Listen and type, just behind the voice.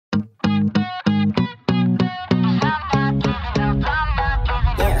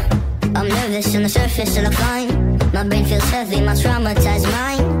nervous on the surface, I look fine. My brain feels heavy, my traumatized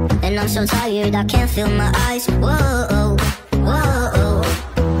mind. And I'm so tired, I can't feel my eyes. Whoa, whoa.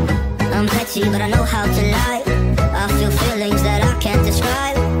 I'm petty, but I know how to lie. I feel feelings that I can't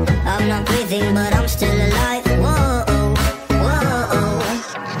describe. I'm not breathing, but I'm still alive. Whoa, whoa.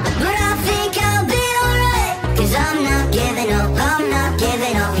 But I think I'll be alright, 'cause I'm not giving up, I'm not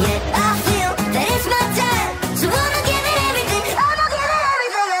giving up yet. I feel that it's my time, so I'ma give it everything. I'ma give it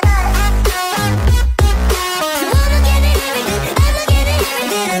everything I got. So I'ma give it everything. I'ma give it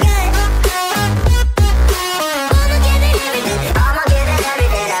everything I got. I'ma give it everything. I'ma give it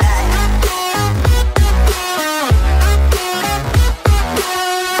everything I got.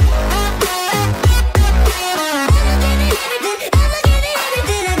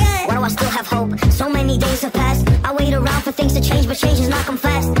 So many days have passed. I wait around for things to change, but change is not come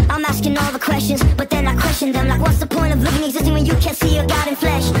fast. I'm asking all the questions, but then I question them. Like, what's the point of living, existing when you can't see your God in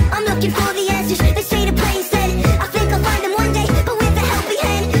flesh? I'm looking for the answers, they say to pray instead. I think I'll find them one day, but with a helping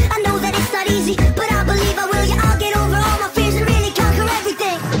hand. I know that it's not easy, but I believe I will. Yeah, I'll get over all my fears and really conquer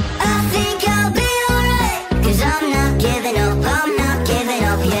everything. I think I'll be alright, 'cause I'm not giving up, I'm not giving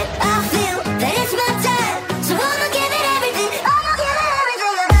up yet. I feel that it's my time, so I'ma give it everything. I'ma give it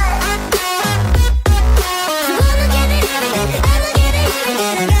everything I got.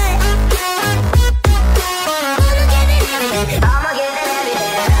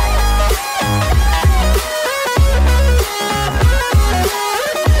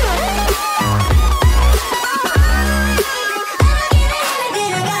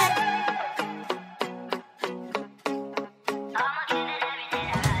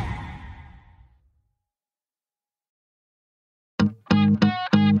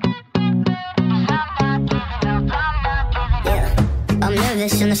 I'm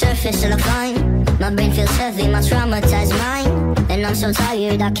nervous on the surface, I look fine. My brain feels heavy, my traumatized mind. And I'm so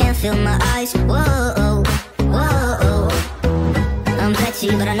tired, I can't feel my eyes. Whoa, whoa. I'm petty,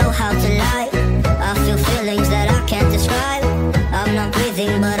 but I know how to lie. I feel feelings that I can't describe. I'm not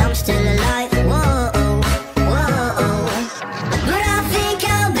breathing, but I'm still alive. Whoa, whoa. But I think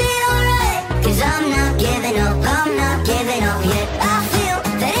I'll be alright, 'cause I'm not giving up, I'm not giving up yet. I feel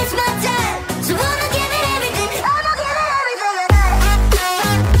that it's my time, so I'ma give it everything. I'ma give it everything I got.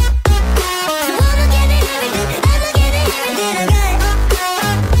 So I'ma give it everything. I'ma give it everything I got.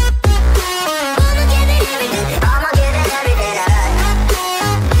 I'ma give it everything. I'ma give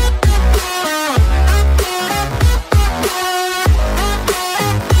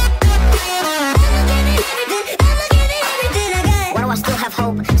it everything I got. Why do I still have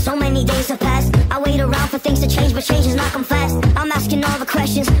hope? So many days have passed. I wait around for things to change, but change is not come fast. I'm asking all the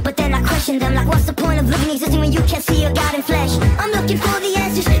questions, but then I question them. Like, what's the point of living, existing when you can't see your God in flesh? I'm looking for the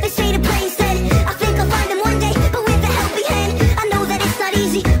answers, they say to pray instead. I think I'll find them one day, but with a helping hand. I know that it's not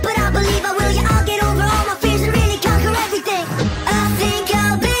easy, but I believe I will. Yeah, I'll get over all my fears and really conquer everything. I think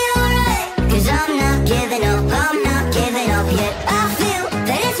I'll be alright, 'cause I'm not giving up, I'm not giving up yet. I feel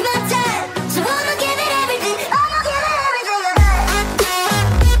that it's my time, so I'ma give it everything. I'ma give it everything I got.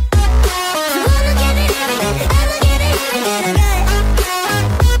 So I'ma give it everything. I'ma give it everything I got.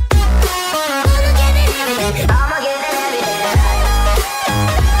 I'ma give it everything. I'ma give it everything I got.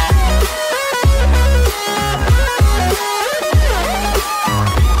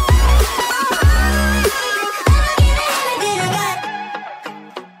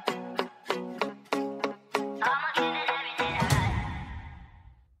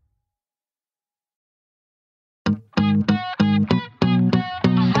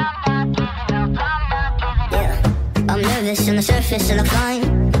 I'm nervous on the surface, I look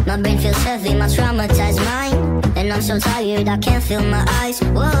fine. My brain feels heavy, my traumatized mind. And I'm so tired, I can't feel my eyes.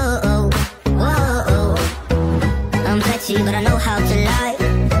 Whoa, whoa. I'm petty, but I know how to lie.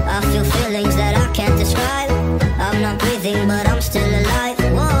 I feel feelings that I can't describe. I'm not breathing, but I'm still alive.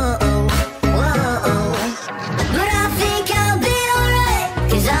 Whoa, whoa. But I think I'll be alright,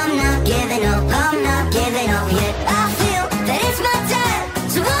 'cause I'm not giving up, I'm not giving up yet. I feel that it's my time,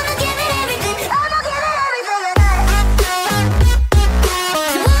 so I'ma give it everything. I'ma give it everything I got.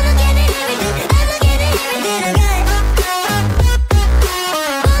 So I'ma give it everything. I'ma give it everything I got.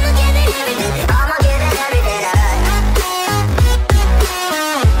 I'ma give it everything. I'ma give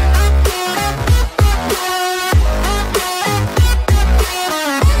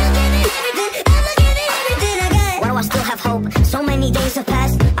it everything I got. Why do I still have hope? So many days have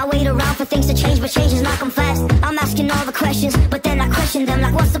passed. I wait around for things to change, but change is not come fast. I'm asking all the questions, but then I question them.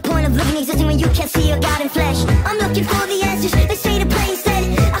 Like, what's the point of living, existing when you can't see your God in flesh? I'm looking for the answers, they say to pray instead.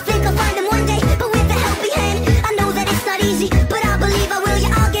 I think I'll find them one day, but with a helping hand. I know that it's not easy, but I believe I will.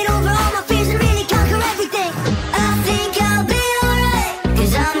 Yeah, I'll get over all my fears and really conquer everything. I think I'll be alright,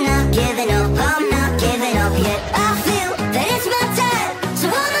 'cause I'm not giving up,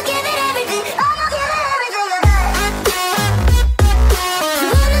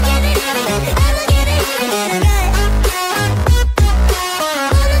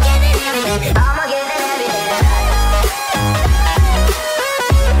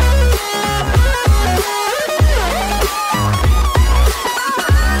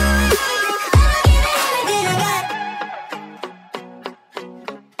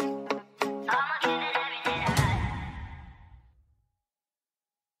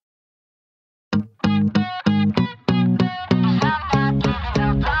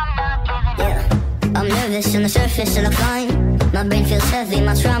 nervous on the surface, I look fine. My brain feels heavy,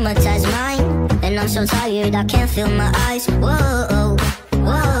 my traumatized mind. And I'm so tired, I can't feel my eyes. Whoa,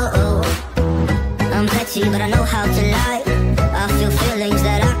 whoa. I'm petty, but I know how to lie. I feel feelings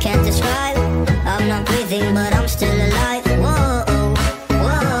that I can't describe. I'm not breathing, but I'm still alive. Whoa,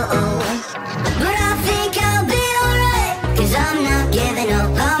 whoa. But I think I'll be alright, 'cause I'm not giving up,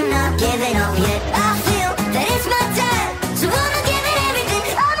 I'm not giving up yet. I feel that it's my time, so I'ma give it everything.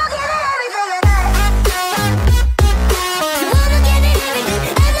 I'ma give it everything I got. So I'ma give it everything.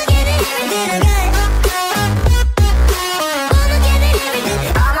 I'ma give it everything I got. I'ma give it everything.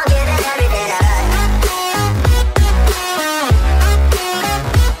 I'ma give it everything I got.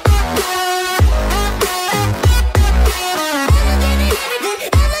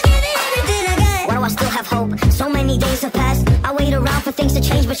 Why do I still have hope? So many days have passed. I wait around for things to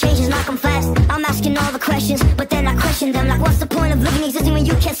change, but change is not come fast. I'm asking all the questions, but then I question them. Like, what's the point of living, existing when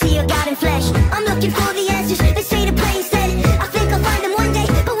you can't see your God in flesh? I'm looking for the answers, they say to pray instead. I think I'll find them one day,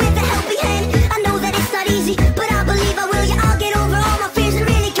 but with a helping hand. I know that it's not easy, but I believe I will. Yeah, I'll get over all my fears and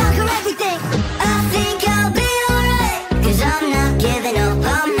really conquer everything. I think I'll be alright, 'cause I'm not giving up,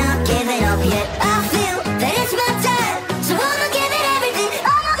 I'm not giving up yet. I feel that it's my time, so I'ma give it everything.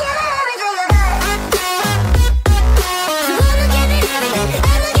 I'ma give it everything I got. So I'ma give it everything.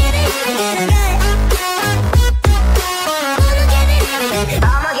 I'ma give it everything I got. I'ma give it everything.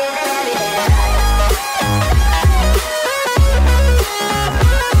 I'ma give it everything I got.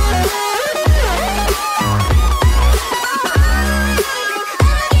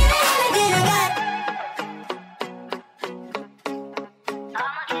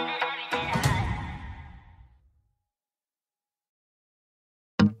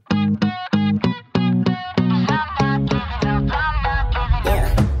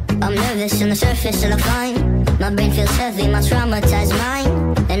 I'm nervous on the surface, I look fine. My brain feels heavy, my traumatized mind.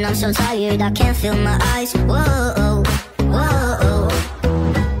 And I'm so tired, I can't feel my eyes. Whoa, whoa.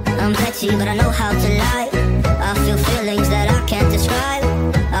 I'm petty, but I know how to lie. I feel feelings that I can't describe.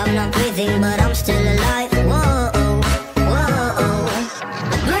 I'm not breathing, but I'm still alive. Whoa, whoa.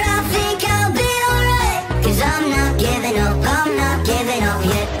 But I think I'll be alright, 'cause I'm not giving up, I'm not giving up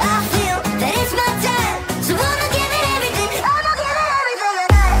yet. I feel that it's my time, so I'ma give it everything. I'ma give it everything I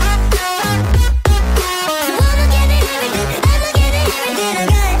got. So I'ma give it everything. I'ma give it everything I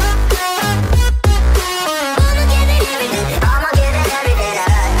got. I'ma give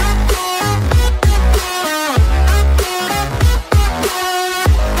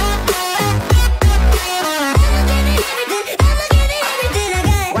it everything. I'ma give it everything I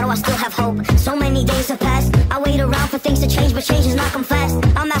got. Why do I still have hope? So many days have passed. I wait around for things to change, but change is not come fast.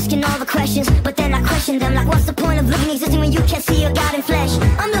 I'm asking all the questions, but then I question them. Like, what's the point of living, existing when you can't see your God in flesh?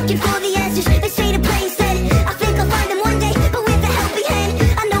 I'm looking for the answers, they say to pray instead. I think I'll find them one day, but with a helping hand.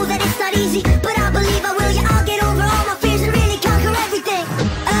 I know that it's not easy, but I believe I will. Yeah, I'll get over all my fears and really conquer everything.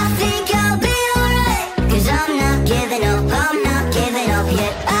 I think I'll be alright, 'cause I'm not giving up, I'm not giving up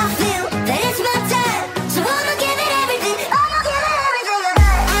yet. I feel that it's my time, so I'ma give it everything. I'ma give it everything I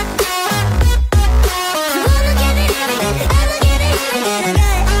got. So I'ma give it everything. I'ma give it everything I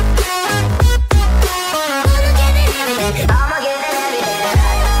got. I'ma give it everything. I'ma give it everything I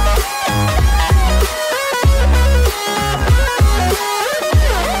got.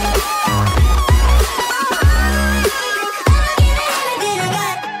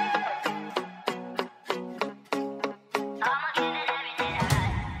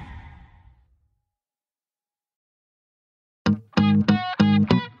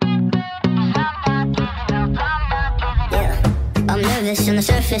 I'm nervous on the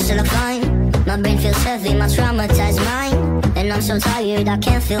surface, I look fine. My brain feels heavy, my traumatized mind. And I'm so tired, I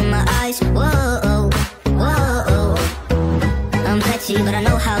can't feel my eyes. Whoa, whoa. I'm petty, but I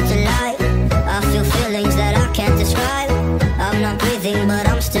know how to lie. I feel feelings that I can't describe. I'm not breathing, but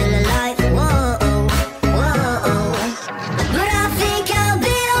I'm still alive. Whoa, whoa. But I think I'll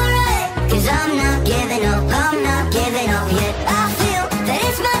be alright, 'cause I'm not giving up, I'm not giving up yet. I feel that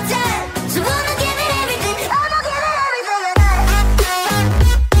it's my time, so I'ma give it everything. I'ma give it everything I got.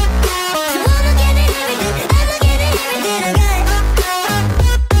 So I'ma give it everything. I'ma give it everything I got.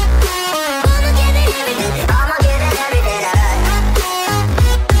 I'ma give it everything. I'ma give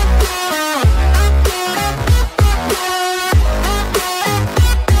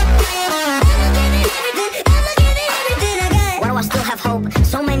it everything I got. Why do I still have hope?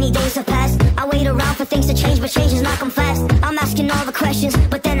 So many days have passed. I wait around for things to change, but change is not come fast. I'm asking all the questions,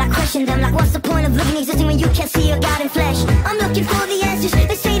 but then I question them. Like, what's the point of living, existing when you can't see your God in flesh? I'm looking for the answers,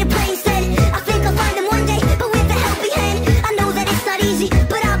 they say to pray instead. I think I'll find them one day, but with a helping hand. I know that it's not easy,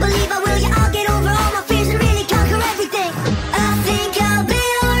 but I believe I will. Yeah, I'll get over all my fears and really conquer everything. I think I'll be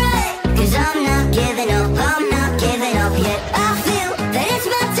alright, 'cause I'm not giving up,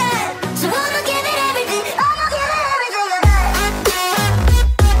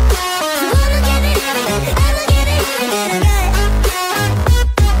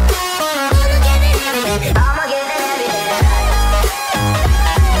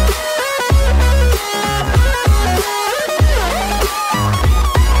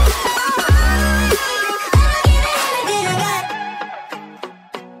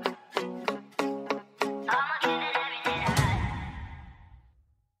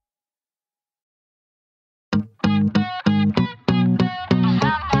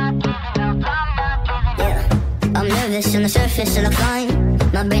 nervous on the surface, I look fine.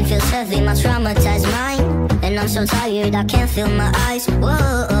 My brain feels heavy, my traumatized mind. And I'm so tired, I can't feel my eyes.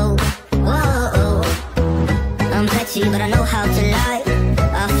 Whoa, whoa. I'm petty, but I know how to lie.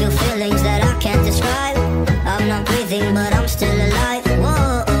 I feel feelings that I can't describe. I'm not breathing, but I'm still alive.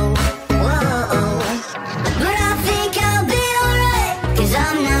 Whoa, whoa. But I think I'll be alright, 'cause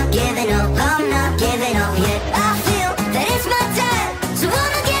I'm not giving up, I'm not giving up yet. I feel that it's my time, so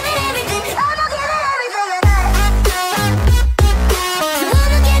I'ma give it everything. I'ma give it everything I got. So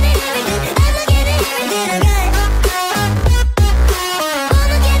I'ma give it everything, I'ma give it everything I got.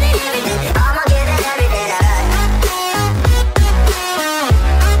 I'ma give it everything, I'ma give it everything I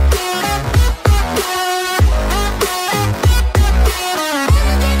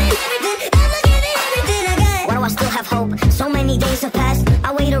got. Why do I still have hope? So many days have passed.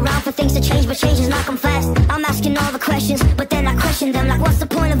 I wait around for things to change, but changes not come fast. I'm asking all the questions, but then I question them. Like, what's the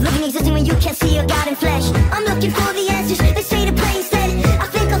point of living, existing when you can't see your God in flesh? I'm looking for the answers, they say to pray instead. I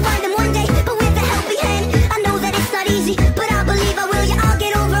think I'll find them one day, but with a helping hand. I know that it's not easy, but I believe I will. Yeah, I'll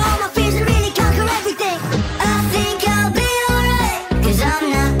get over all my fears and really conquer everything. I think I'll be alright, 'cause I'm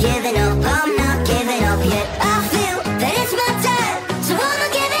not giving up, I'm not giving up yet. I feel that it's my time, so I'ma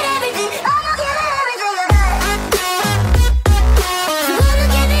give it everything. I'ma give it everything I got. So I'ma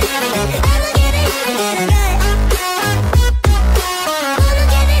give it everything, I'ma give it everything I got. I'ma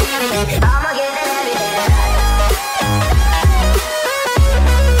give it everything, I'ma give it everything I got.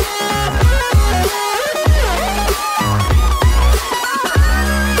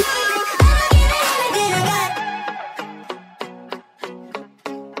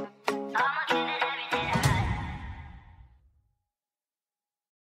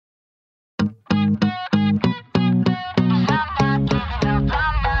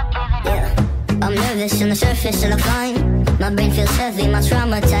 I'm nervous on the surface, I look fine. My brain feels heavy, my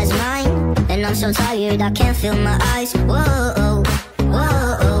traumatized mind. And I'm so tired, I can't feel my eyes. Whoa,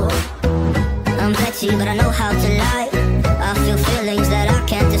 whoa. I'm petty, but I know how to lie. I feel feelings that I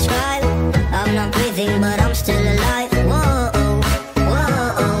can't describe. I'm not breathing, but I'm still alive. Whoa,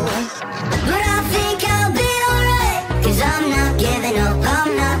 whoa. But I think I'll be alright, 'cause I'm not giving up,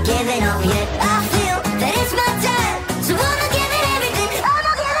 I'm not giving up yet. I feel that it's my time, so I'ma give it everything.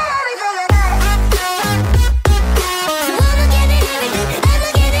 I'ma give it everything I got. So I'ma give it everything, I'ma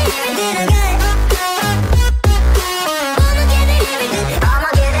give it everything I got. I'ma give it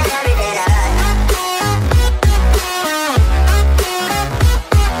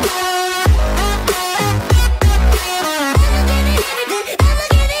everything, I'ma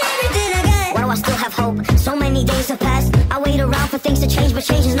give it everything I got. Why do I still have hope? So many days have passed. I wait around for things to change, but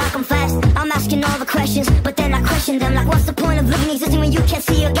changes not come fast. I'm asking all the questions, but then I question them. Like, what's the point of living, existing when you can't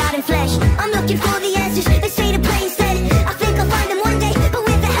see your God in flesh? I'm looking for the answers, they say to pray instead. I think I'll find them one day, but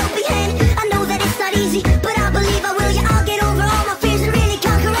with a helping hand. I know that it's not easy, but I believe I will. Yeah, I'll get over all my fears and really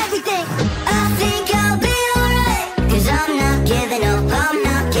conquer everything. I think I'll be alright, 'cause I'm not giving up, I'm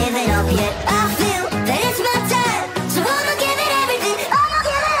not giving up yet. I feel that it's my time, so I'ma give it everything. I'ma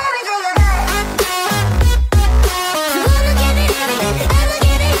give it everything I got. So I'ma give it everything, I'ma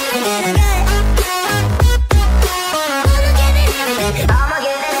give it everything I got. I'ma give it everything, I'ma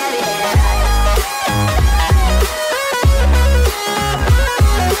give it everything I got.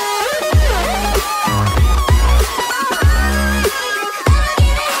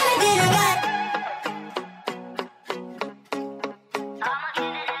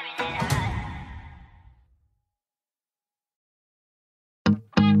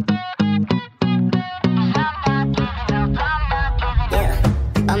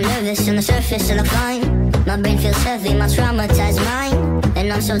 I'm nervous on the surface, I look fine. My brain feels heavy, my traumatized mind.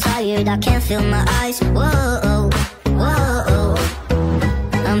 And I'm so tired, I can't feel my eyes. Whoa, whoa.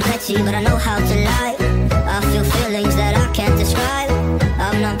 I'm petty, but I know how to lie. I feel feelings that I can't describe.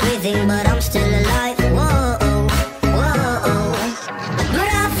 I'm not breathing, but I'm still alive. Whoa, whoa. But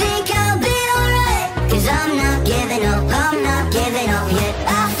I think I'll be alright, 'cause I'm not giving up, I'm not giving up yet. I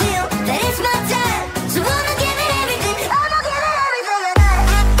feel that it's my time, so I'ma give it everything. I'ma give it everything I got.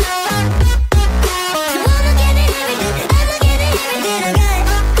 So I'ma give it everything, I'ma give it everything I got.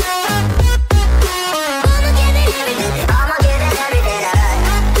 I'ma give it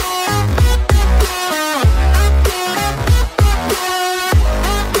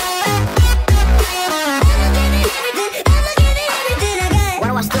everything, I'ma give it everything I got. Why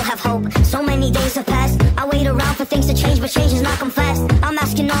do I still have hope? So many days have passed. I wait around for things to change, but changes not come fast. I'm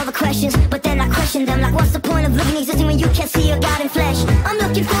asking all the questions, but then I question them. Like, what's the point of living, existing when you can't see your God in flesh? I'm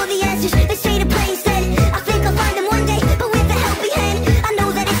looking for the answers, they say to pray instead. I think I'll find them one day, but with a helping hand. I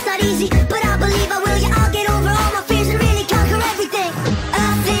know that it's not easy, but I believe I will. Yeah, I'll get over all my fears and really conquer everything. I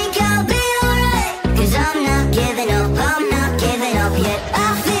think I'll be alright, 'cause I'm not giving up,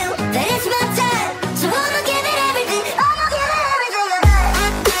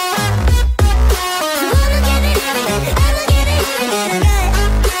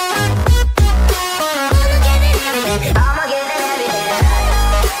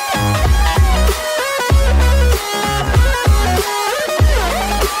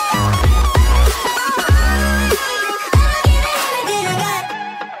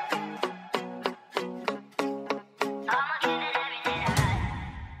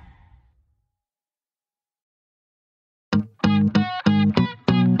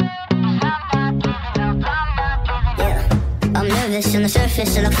 nervous on the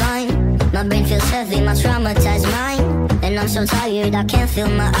surface till I find my brain feels heavy, my traumatized mind. And I'm so tired, I can't feel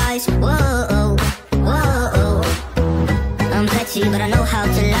my eyes. Whoa, whoa. I'm petty, but I know how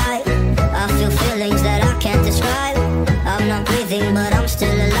to lie. I feel feelings that I can't describe. I'm not breathing, but I'm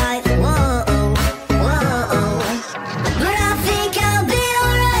still alive. Whoa, whoa. But I think I'll be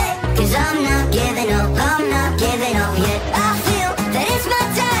alright, 'cause I'm not giving up, I'm not giving up yet. I feel that it's my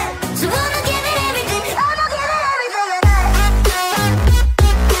time, so I'ma give it everything. I'ma give it everything I got.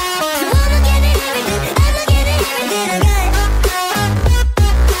 So I'ma give it everything. I'ma give it everything I got.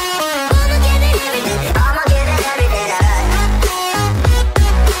 I'ma give it everything. I'ma give it everything I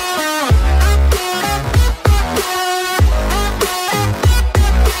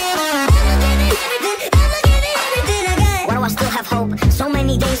got. Why do I still have hope? So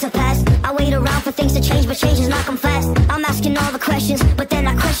many days have passed. I wait around for things to change, but changes not come fast. I'm asking all the questions, but then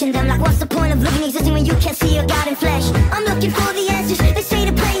I question them. Like, what's the point of living, existing when you can't see your God in flesh? I'm looking for the answers, they say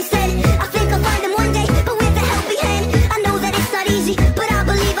to pray instead. I think I'll find them one day, but with a helping hand. I know that it's not easy, but I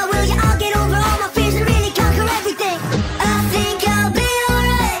believe I will. Yeah, I'll get over all my fears and really conquer everything. I think I'll be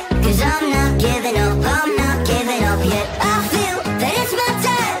alright, 'cause I'm not giving up, I'm not giving up yet. I feel that it's my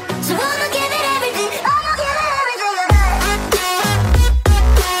time, so I'ma give it everything. I'ma give it everything I got.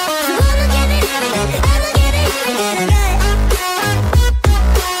 So I'ma give it everything. I'ma give it everything I got.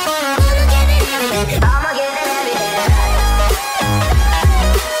 I'ma give it everything. I'ma give it everything I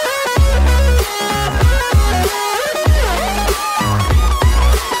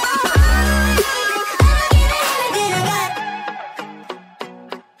got.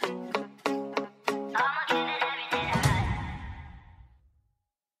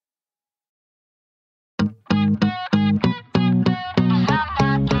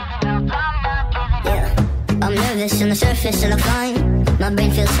 I'm nervous on the surface till I find my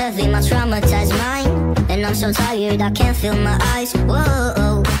brain feels heavy, my traumatized mind. And I'm so tired, I can't feel my eyes.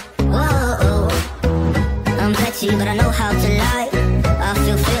 Whoa, whoa. I'm petty, but I know how to lie. I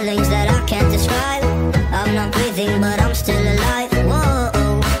feel feelings that I can't describe. I'm not breathing, but I'm still alive. Whoa,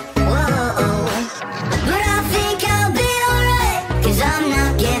 whoa. But I think I'll be alright, 'cause I'm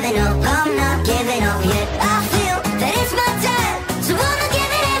not giving up, I'm not giving up yet. I feel that it's my time, so I'ma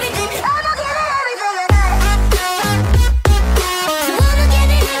give it everything. I'ma give it everything I got. So I'ma give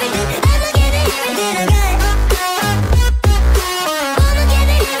it everything. I'ma give it everything I got. I'ma give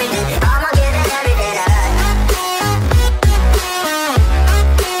it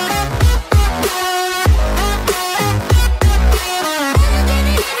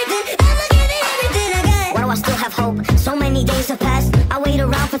everything. I'ma give it everything I got. Why do I still have hope? So many days have passed. I wait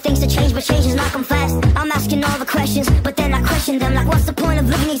around for things to change, but changes not come fast. I'm asking all the questions, but then I question them. Like, what's the point of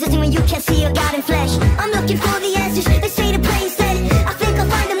living, existing when you can't see your God in flesh? I'm looking for the answers, they say to pray instead. I think I'll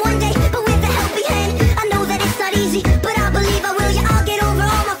find them one day, but with a helping hand. I know that it's not easy, but I believe I will. Yeah, I'll get over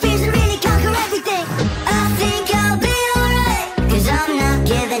all my fears and really conquer everything. I think I'll be alright, 'cause I'm not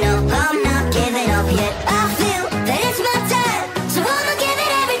giving up, I'm not giving up yet. I feel that it's my time, so I'ma give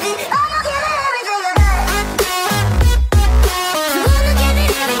it everything. I'ma give it everything I got. So I'ma give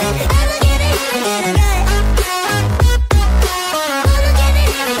it everything. I'ma give it everything I got. I'ma give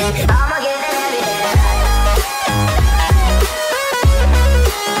it everything. I'ma give it everything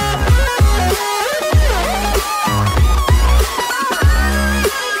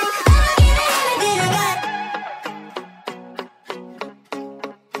I got.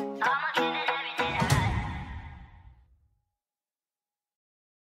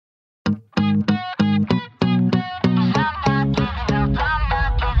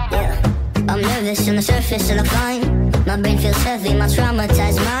 I'm nervous on the surface till I find my brain feels heavy, my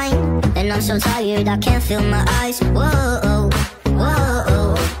traumatized mind. And I'm so tired, I can't feel my eyes. Whoa,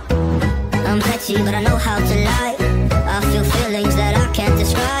 whoa. I'm petty, but I know how to lie. I feel feelings that I can't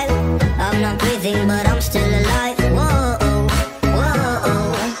describe. I'm not breathing, but I'm still alive. Whoa, whoa.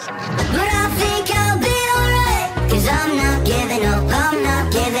 But I think I'll be alright, 'cause I'm not giving up, I'm not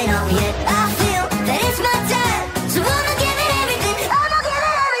giving up yet. I feel that it's my time, so I'ma give it everything. I'ma give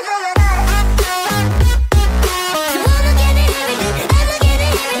it everything I got. So I'ma give it everything. I'ma give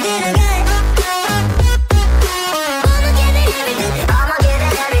it everything I got. I'ma give it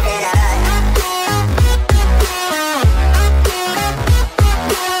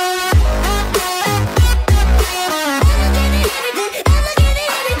everything. I'ma give it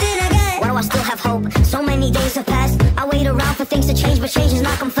everything I got. Why do I still have hope? So many days have passed. I wait around for things to change, but changes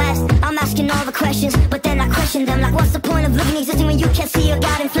not come fast. I'm asking all the questions, but then I question them. Like, what's the point of living, existing when you can't see your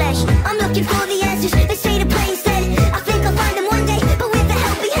God in flesh? I'm looking for the answers, they say to pray instead. I think I'll find them one day, but with a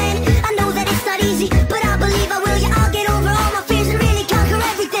helping hand. I know that it's not easy, but I believe I will. Yeah, I'll get over all my fears and really conquer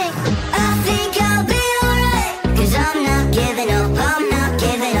everything. I think I'll be alright, 'cause I'm not giving up,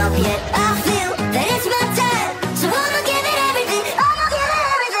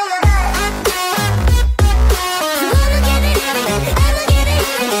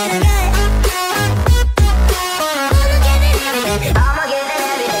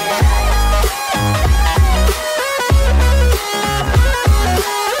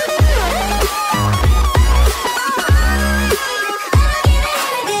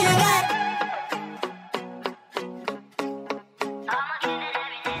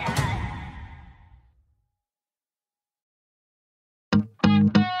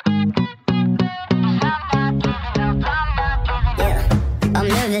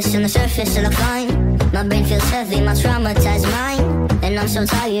 nervous on the surface I look fine. My brain feels heavy, my traumatized mind. And I'm so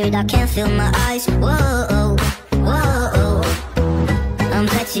tired, I can't feel my eyes. Whoa, whoa. I'm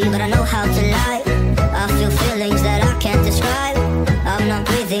petty, but I know how to lie. I feel feelings that I can't describe. I'm not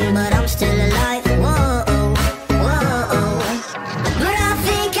breathing, but I'm still alive. Whoa, whoa. But I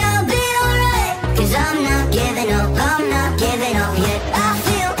think I'll be alright, 'cause I'm not giving up, I'm not giving up yet. I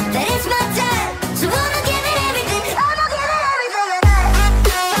feel that it's my time, so I'ma give it everything. I'ma give it everything I got.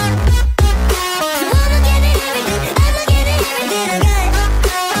 So I'ma give it everything. I'ma give it everything I got.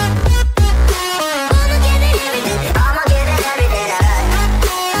 I'ma give it everything. I'ma give it everything I got.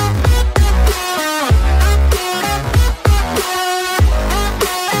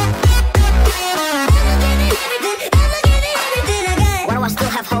 Why do I still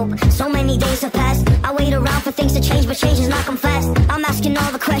have hope? So many days have passed. I wait around for things to change, but change is not come fast. I'm asking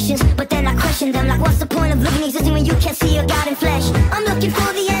all the questions, but then I question them. Like, what's the point of living, existing when you can't see your God in flesh? I'm looking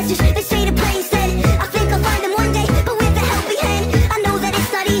for the answers, they say to pray instead. I think I'll find them one day, but with a helping hand. I know that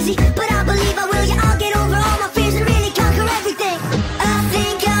it's not easy, but I believe I will. Yeah, I'll get over all my fears and really conquer everything. I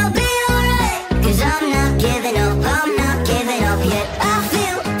think I'll be alright, 'cause I'm not giving up, I'm not giving up yet. I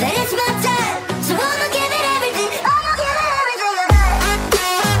feel that it's my time, so I'ma give it everything. I'ma give it everything I got.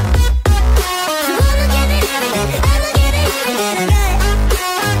 So I'ma give it everything. I'ma give it everything I got.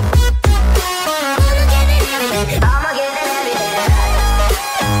 I'ma give it everything. I'ma give it everything I got.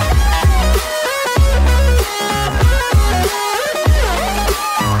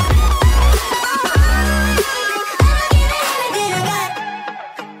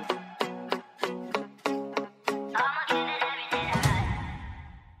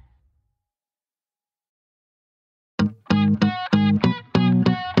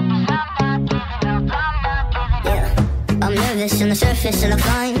 I'm nervous on the surface I look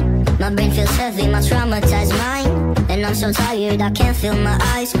fine. My brain feels heavy, my traumatized mind. And I'm so tired, I can't feel my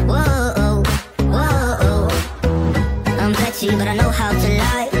eyes. Whoa, whoa. I'm petty, but I know how to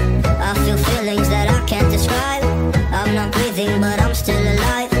lie. I feel feelings that I can't describe. I'm not breathing, but I'm still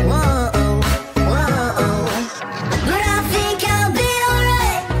alive. Whoa, whoa. But I think I'll be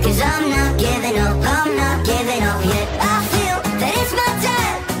alright, 'cause I'm not giving up, I'm not giving up yet. I feel that it's my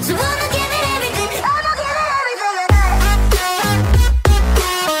time, so I'ma give it everything. I'ma give it everything I got.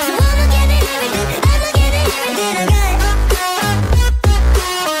 So I'ma give it everything. I'ma give it everything I got.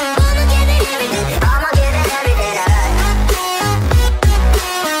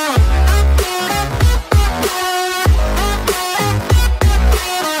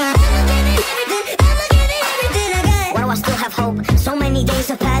 I'ma give it everything. I'ma give it everything I got. Why do I still have hope? So many days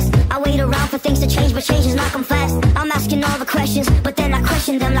have passed. I wait around for things to change, but change is not come fast. I'm asking all the questions, but then I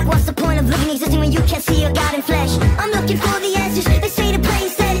question them. Like, what's the point of living, existing when you can't see your God in flesh? I'm looking for the answers, they say to pray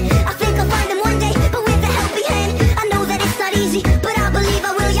instead. I think I'll find them one day, but with a helping hand. I know that it's not easy, but I believe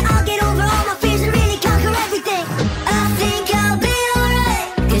I will. Yeah, I'll get over all my fears and really conquer everything. I think I'll be alright,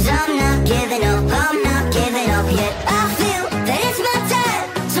 'cause I'm not giving up, I'm not giving up yet. I feel that it's my time,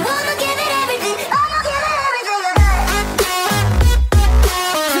 so I'ma give it everything. I'ma give it everything I got.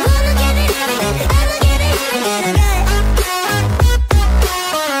 So I'ma give it everything. I'ma give it everything I got.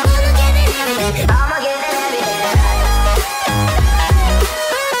 I'ma give it everything. I'ma give it everything I got.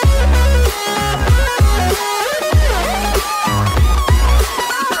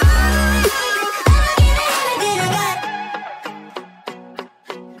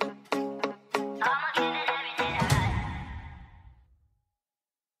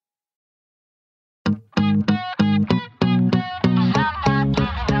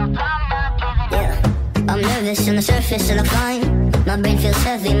 I'm nervous on the surface I look fine. My brain feels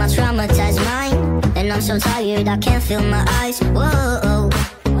heavy, my traumatized mind. And I'm so tired, I can't feel my eyes. Whoa,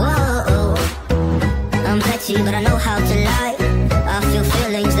 whoa. I'm petty, but I know how to lie. I feel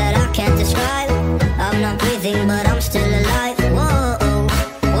feelings that I can't describe. I'm not breathing, but I'm still alive. Whoa,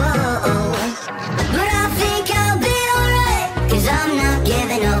 whoa. But I think I'll be alright, 'cause I'm not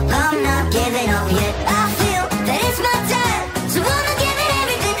giving up, I'm not giving up yet. I feel that it's my time, so I'ma give it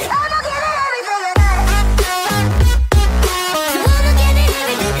everything. I'ma give it everything I got. So I'ma give it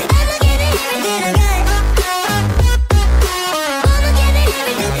everything. I'ma give it everything I got. I'ma give it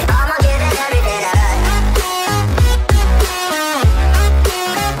everything. I'ma give it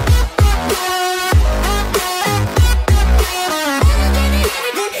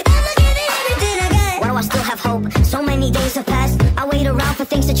everything I got. Why do I still have hope? So many days have passed. I wait around for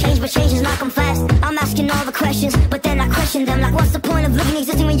things to change, but change is not come fast. I'm asking all the questions, but then I question them. Like, what's the point of living,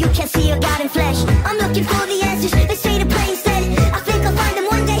 existing when you can't see your God in flesh? I'm looking for the answers, they say to pray instead. I think I'll find them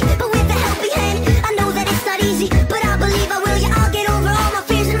one day, but with a helping hand. I know that it's not easy, but I believe I will. Yeah, I'll get over all my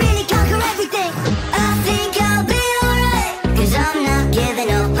fears and really conquer everything. I think I'll be alright, 'cause I'm not giving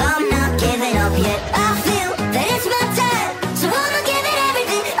up,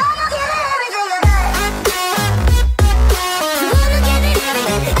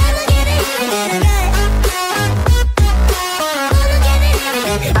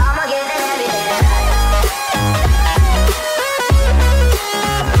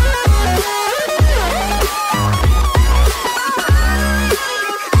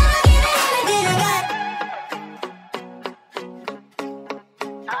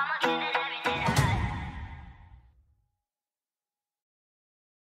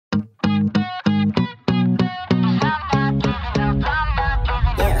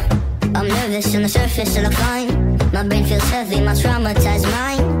 nervous on the surface, I look fine. My brain feels heavy, my traumatized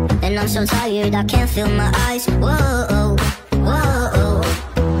mind. And I'm so tired, I can't feel my eyes. Whoa, whoa.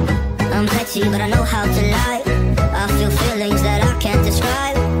 I'm petty, but I know how to lie. I feel feelings that I can't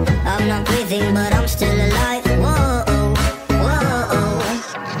describe. I'm not breathing, but I'm still alive. Whoa, whoa.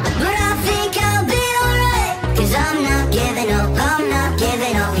 But I think I'll be alright, 'cause I'm not giving up, I'm not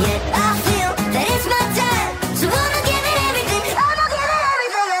giving up yet. I feel that it's my time, so I'ma give it everything. I'ma give it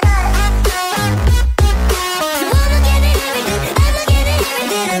everything I got. So I'ma give it everything. I'ma give it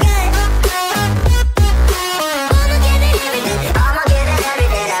everything I got. I'ma give it everything. I'ma give it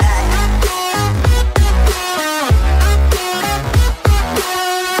everything I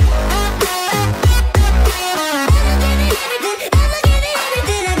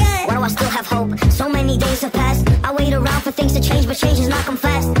got. Why do I still have hope? So many days have passed. I wait around for things to change, but change is not come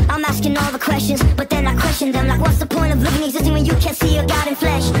fast. I'm asking all the questions, but then I question them. Like, what's the point of living, existing when you can't see your God in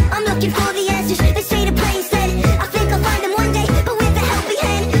flesh? I'm looking for the answers, they say to pray instead. I think I'll find them one day, but with a helping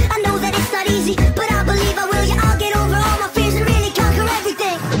hand. I know that it's not easy, but I believe I will. Yeah, I'll get over all my fears and really conquer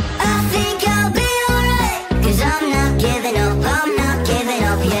everything. I think I'll be alright, 'cause I'm not giving up, I'm not giving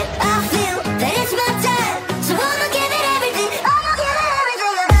up yet. I feel that it's my time, so I'ma give it everything. I'ma give it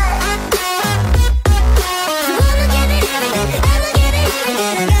everything I got. So I'ma give it everything. I'ma give it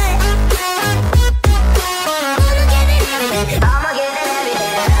everything I got. I'ma give it everything. I'ma give it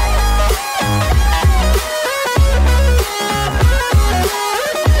everything I got.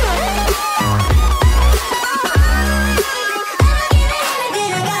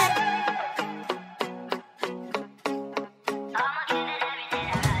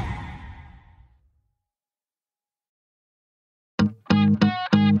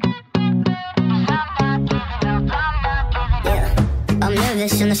 I'm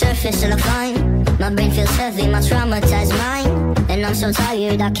nervous on the surface, I look fine. My brain feels heavy, my traumatized mind. And I'm so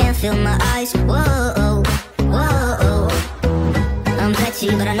tired, I can't feel my eyes. Whoa, whoa. I'm petty,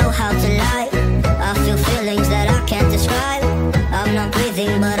 but I know how to lie. I feel feelings that I can't describe. I'm not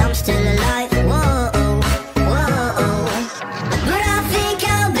breathing, but I'm still alive. Whoa, whoa. But I think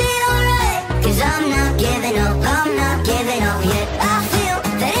I'll be alright, 'cause I'm not giving up, I'm not giving up yet. I feel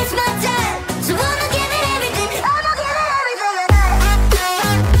that it's my time, so I'ma give it everything. I'ma give it everything I got.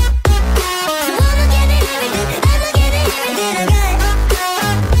 So I'ma give it everything. I'ma give it everything I got.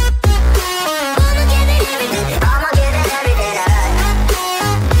 I'ma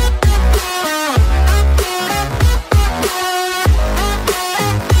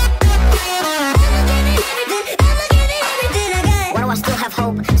give it everything. I'ma give it everything I got. Why do I still have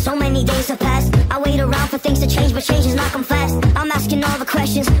hope? So many days have passed. I wait around for things to change, but change is not come fast. I'm asking all the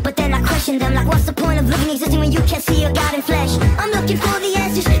questions, but then I question them. Like, what's the point of living, existing when you can't see your God in flesh? I'm looking for the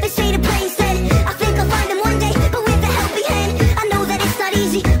answers, they say to pray instead. I think I'll find them one day, but with a helping hand. I know that it's not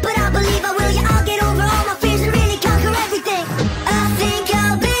easy, but I believe I will. Yeah, I'll get over all my fears and really conquer everything. I think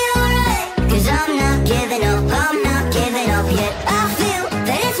I'll be alright, 'cause I'm not giving up, I'm not giving up yet. I feel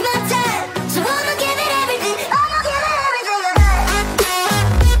that it's my time, so I'ma give it everything. I'ma give it everything I got.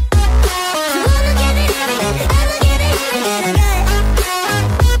 So I'ma give it everything. I'ma give it everything I got.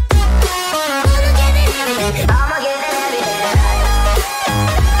 I'ma give it everything. I'ma give it everything I got.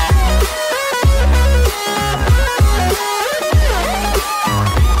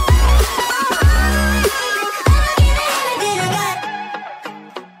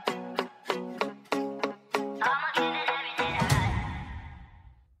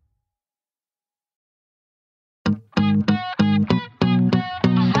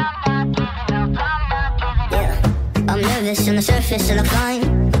 I'm nervous on the surface, I look fine.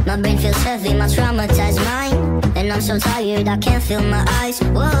 My brain feels heavy, my traumatized mind. And I'm so tired, I can't feel my eyes.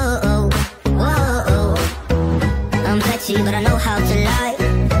 Whoa, whoa. I'm petty, but I know how to lie.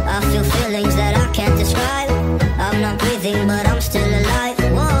 I feel feelings that I can't describe. I'm not breathing, but I'm still alive.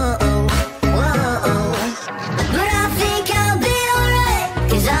 Whoa, whoa. But I think I'll be alright,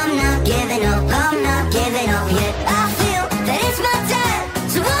 'cause I'm not giving up, I'm not giving up yet. I feel that it's my time,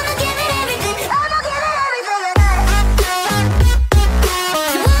 so I'ma give it everything. I'ma give it everything I got.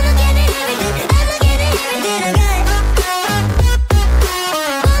 So I'ma give it everything. I'ma give it everything I got.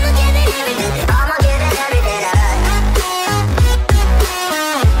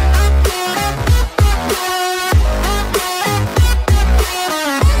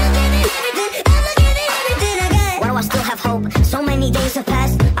 I'ma give it everything. I'ma give it everything I got. Why do I still have hope? So many days have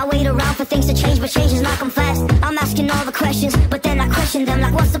passed. I wait around for things to change, but change is not come fast. I'm asking all the questions, but then I question them.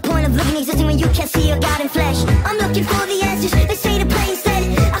 Like, what's the point of living, existing when you can't see your God in flesh? I'm looking for the answers, they say to pray instead.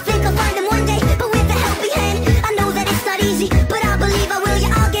 I think I'll find them one day, but with a helping hand. I know that it's not easy, but I believe I will.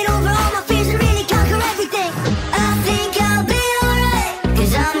 Yeah, I'll get over all my fears and really conquer everything. I think I'll be alright,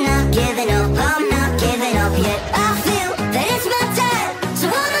 'cause I'm not giving up.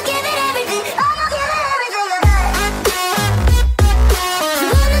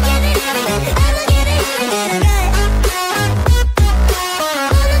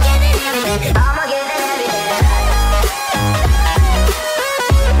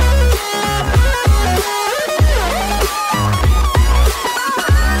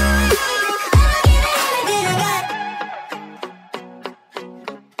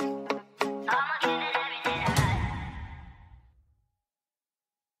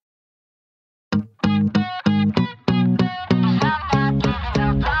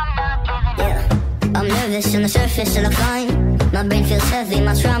 on the surface to look fine. My brain feels heavy,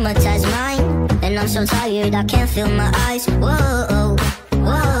 my traumatized mind. And I'm so tired, I can't feel my eyes. Whoa,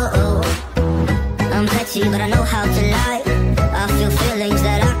 whoa. I'm petty, but I know how to lie. I feel feelings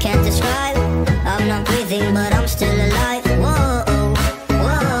that I can't describe. I'm not breathing, but I'm still alive. Whoa,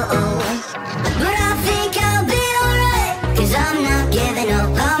 whoa. But I think I'll be alright, 'cause I'm not giving up,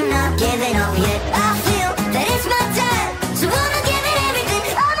 I'm not giving up yet. I feel that it's my time, so I'ma give it everything.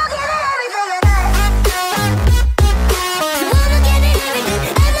 I'ma give it everything I got. So I'ma give it everything.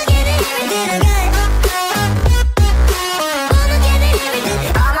 I'ma give it everything I got. I'ma give it everything.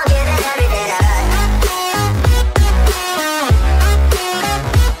 I'ma give it everything I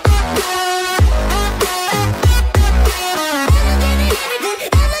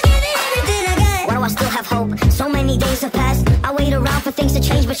got. Why do I still have hope? So many days have passed. I wait around for things to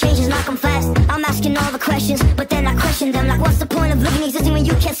change, but changes not come fast. I'm asking all the questions, but then I question them. Like, what's the point of living, existing when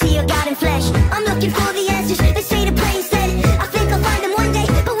you can't see your God in flesh? I'm looking for the answers, they say to pray instead. I think I'll find them one day,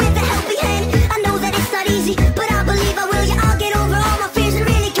 but with a helping hand. I know that it's not easy, but I believe I will. Yeah, I'll get over all my fears and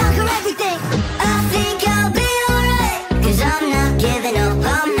really conquer everything. I think I'll be alright, 'cause I'm not giving up,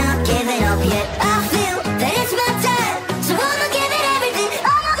 I'm not giving up yet. I feel that it's my time, so I'ma give it everything.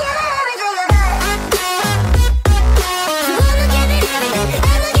 I'ma give it everything I got. So I'ma give it everything.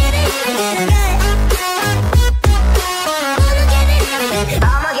 I'ma give it everything I got. I'ma give it everything.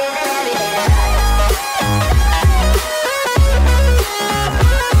 I'ma give it everything I got.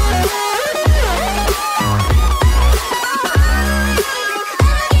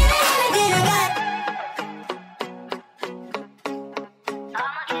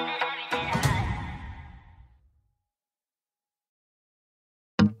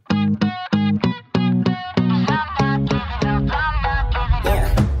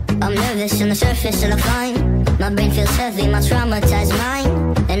 I'm nervous on the surface to look fine. My brain feels heavy, my traumatized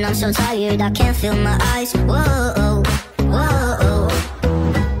mind. And I'm so tired, I can't feel my eyes. Whoa, whoa.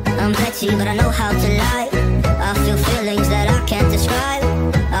 I'm petty, but I know how to lie. I feel feelings that I can't describe.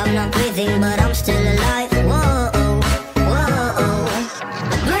 I'm not breathing, but I'm still alive. Whoa, whoa.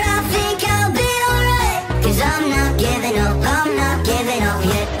 But I think I'll be alright, 'cause I'm not giving up, I'm not giving up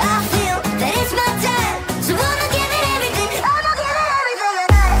yet. I feel that it's my time, so I'ma give it everything. I'ma give it everything I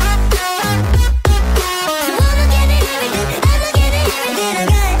got. So I'ma give it everything. I'ma give it everything I got.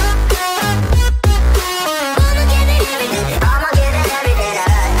 I'ma give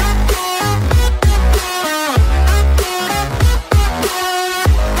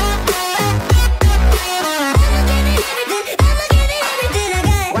it everything. I'ma give it everything I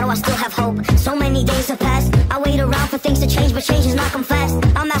got. Why do I still have hope? So many days have passed. I wait around for things to change, but changes not come fast.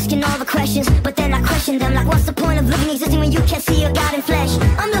 I'm asking all the questions, but then I question them. Like, what's the point of living, existing when you can't see your God in flesh?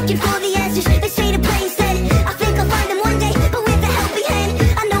 I'm looking for the answers, they say to pray instead. I think I'll find them one day, but with a helping hand.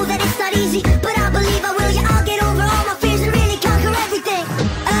 I know that it's not easy, but I believe I will. Yeah, I'll get over all my fears and really conquer everything.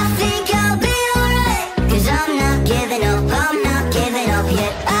 I think I'll be alright, 'cause I'm not giving up, I'm not giving up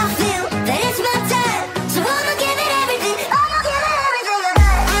yet. I feel that it's my time, so I'ma give it everything. I'ma give it everything I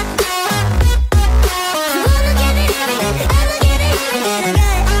got. So I'ma give it everything. I'ma give it everything I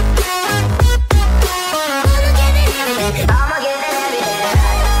got. I'ma give it everything. I'ma give it everything I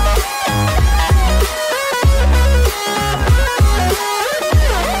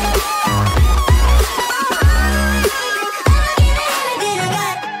got.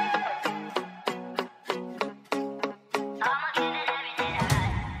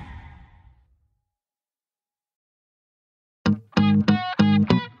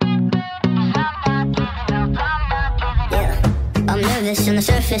 I'm nervous on the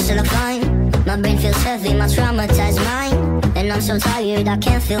surface to look fine. My brain feels heavy, my traumatized mind. And I'm so tired, I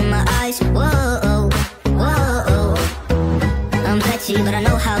can't feel my eyes. Whoa, whoa. I'm petty, but I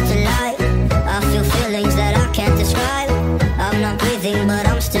know how to lie. I feel feelings that I can't describe. I'm not breathing, but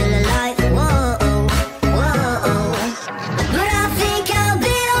I'm still alive. Whoa, whoa. But I think I'll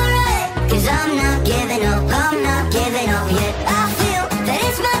be alright, 'cause I'm not giving up, I'm not giving up yet. I feel that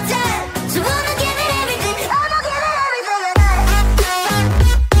it's my time, so I'ma give it everything. I'ma give it everything I got.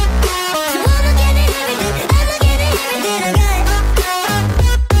 So I'ma give it everything. I'ma give it everything I got.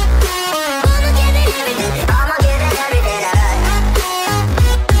 I'ma give it everything.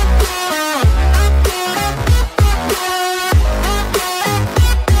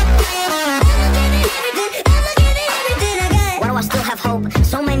 I'ma give it everything I got. Why do I still have hope?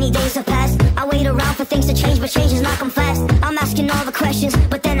 So many days have passed. I wait around for things to change, but changes not come fast. I'm asking all the questions,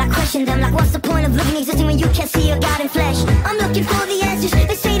 but then I question them. Like, what's the point of living, existing when you can't see your God in flesh? I'm looking for the answers,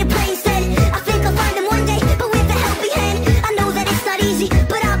 they say to pray instead. I think I'll find them one day, but with a helping hand. I know that it's not easy,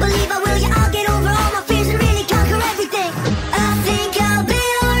 but I believe I will. Yeah, I'll get over all my fears and really conquer everything. I think I'll be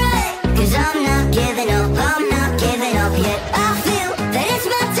alright, 'cause I'm not giving up, I'm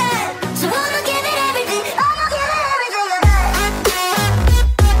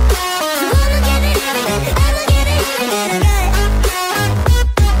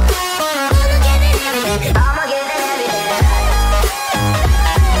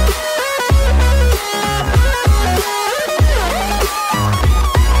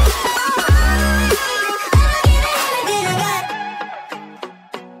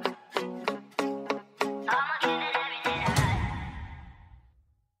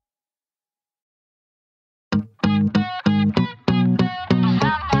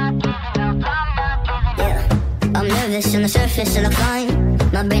nervous on the surface, I look fine.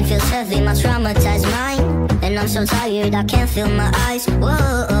 My brain feels heavy, my traumatized mind. And I'm so tired, I can't feel my eyes.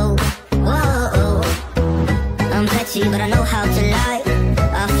 Whoa, whoa. I'm petty, but I know how to lie.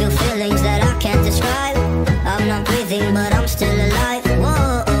 I feel feelings that I can't describe. I'm not breathing, but I'm still alive.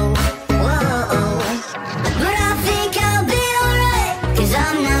 Whoa, whoa. But I think I'll be alright, 'cause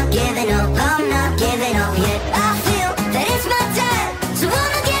I'm not giving up, I'm not giving up yet. I feel that it's my time, so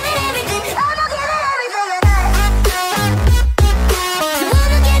I'ma give it everything. I'ma give it everything I got. So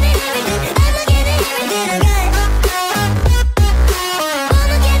I'ma give it everything. I'ma give it everything I got.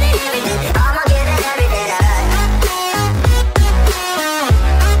 I'ma give it everything. I'ma give it everything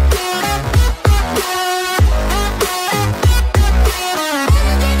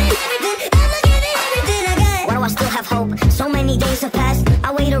I got. Why do I still have hope? So many days have passed.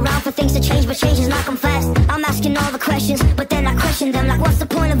 I wait around for things to change, but change is not come fast. I'm asking all the questions, but then I question them. Like, what's the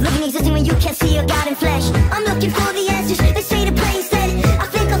point of living, existing when you can't see your God in flesh? I'm looking for the answers, they say to pray instead. I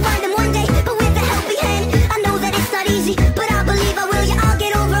think I'll find them one day, but with a helping hand. I know that it's not easy, but I believe I will. Yeah, I'll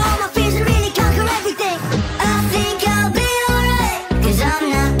get over all my fears and really conquer everything. I think I'll be alright, 'cause I'm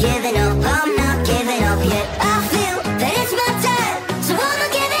not giving up, I'm not giving up yet. I feel that it's my time, so I'ma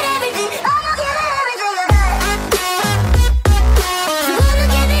give it everything. I'ma give it everything I got. So I'ma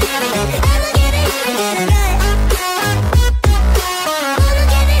give it everything. I'ma give it everything I got. I'ma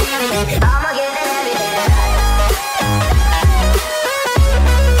give it everything. I'ma give it everything I got.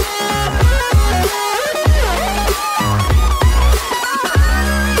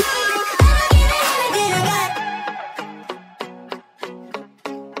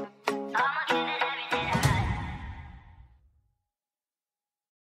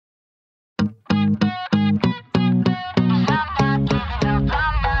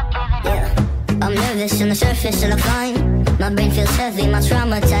 I'm nervous on the surface, I look fine. My brain feels heavy, my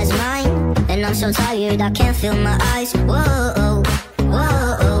traumatized mind. And I'm so tired, I can't feel my eyes. Whoa,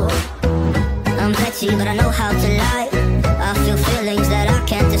 whoa. I'm petty, but I know how to lie. I feel feelings that I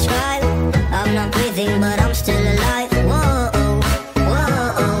can't describe. I'm not breathing, but I'm still alive. Whoa,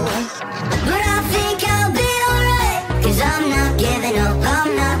 whoa. But I think I'll be alright, 'cause I'm not giving up, I'm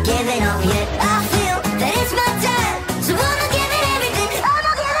not giving up yet. I feel that it's my time, so I'ma give it everything.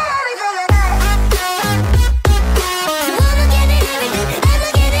 I'ma give it everything I got. So I'ma give it everything. I'ma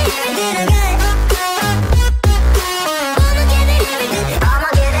give it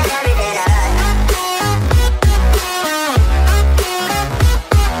everything I got.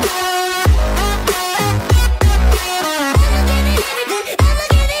 I'ma give it everything. I'ma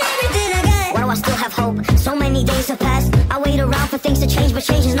give it everything I got. Why do I still have hope? So many days have passed. I wait around for things to change, but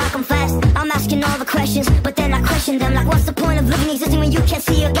change is not come fast. I'm asking all the questions, but then I question them. Like, what's the point of living, existing when you can't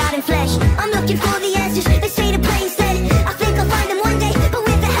see your God in flesh? I'm looking for the answers, they say to pray instead. I think I'll find them one day, but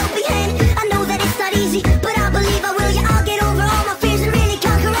with a helping hand. I know that it's not easy, but I believe I will. Yeah, I'll get over all my fears and really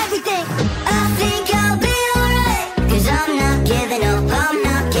conquer everything. I think I'll be alright, 'cause I'm not giving up, I'm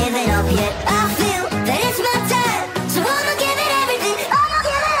not giving up yet. I feel that it's my time, so I'ma give it everything. I'ma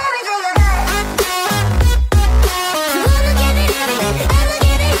give it everything I got. So I'ma give it everything. I'ma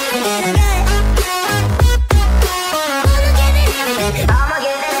give it everything I got. I'ma give it everything. I'ma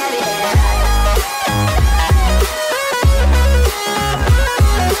give it everything I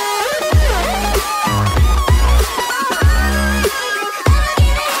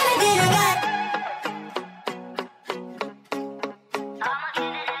got.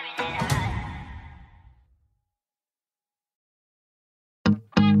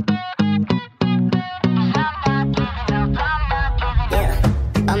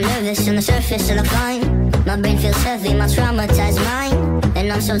 I'm nervous on the surface, I look fine. My brain feels heavy, my traumatized mind.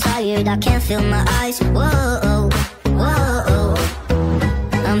 And I'm so tired, I can't feel my eyes. Whoa, whoa.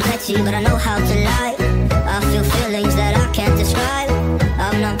 I'm petty, but I know how to lie. I feel feelings that I can't describe.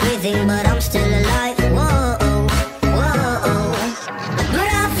 I'm not breathing, but I'm still alive. Whoa, whoa. But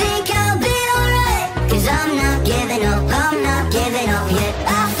I think I'll be alright, 'cause I'm not giving up, I'm not giving up yet.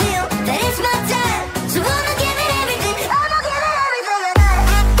 I feel that it's my time, so I'ma give it everything. I'ma give it everything I got.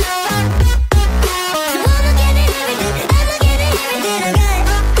 So I'ma give it everything. I'ma give it everything I got.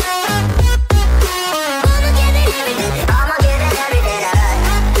 I'ma give it everything. I'ma give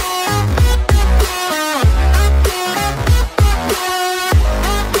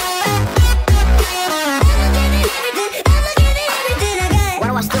it everything I got. Why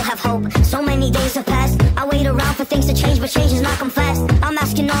do I still have hope? So many days have passed. I wait around for things to change, but change is not come fast. I'm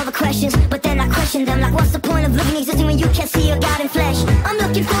asking all the questions, but then I question them. Like, what's the point of living, existing when you can't see your God in flesh? I'm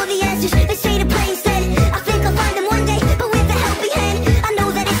looking for the answers, they say to pray instead. I think I'll find them one day, but with a helping hand. I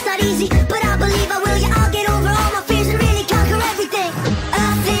know that it's not easy, but I believe I will. Yeah, I'll get over all my fears and really conquer everything. I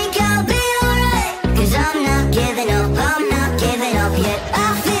think I'll be alright, 'cause I'm not giving up,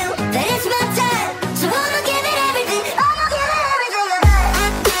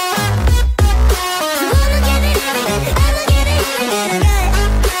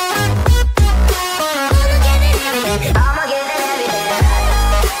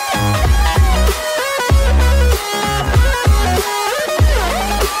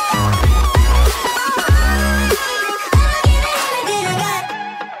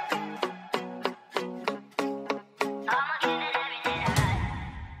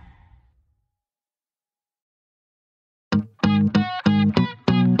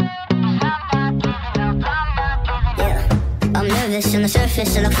 nervous on the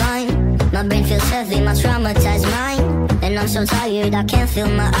surface I look fine. My brain feels heavy, my traumatized mind. And I'm so tired, I can't feel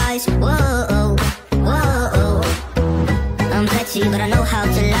my eyes. Whoa, whoa. I'm petty, but I know how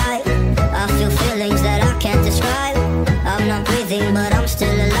to lie. I feel feelings that I can't describe. I'm not breathing, but I'm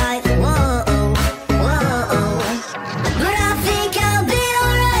still alive. Whoa, whoa. But I think I'll be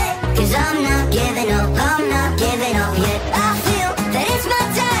alright, 'cause I'm not giving up, I'm not giving up yet. I feel that it's my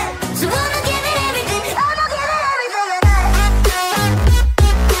time, so I'ma give it everything. I'ma give it everything I got.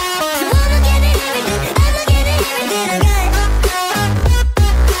 So I'ma give it everything, I'ma give it everything I got.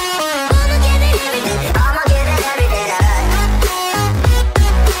 I'ma give it everything, I'ma give it everything I got.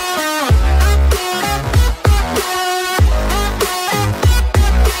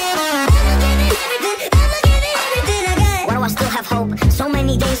 So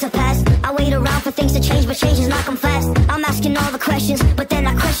many days have passed. I wait around for things to change, but change is not come fast. I'm asking all the questions, but then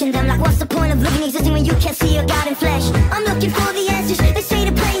I question them. Like, what's the point of living, existing when you can't see your God in flesh? I'm looking for the answers, they say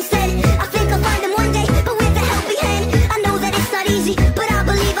to pray instead. I think I'll find them one day, but with a helping hand. I know that it's not easy, but I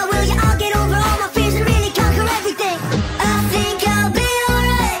believe I will. Yeah, I'll get over all my fears and really conquer everything. I think I'll be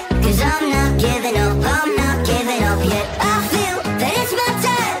alright, 'cause I'm not giving up, I'm not giving up yet. I feel that it's my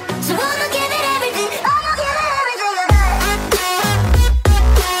time, so I'ma give it everything. I'ma give it everything I got.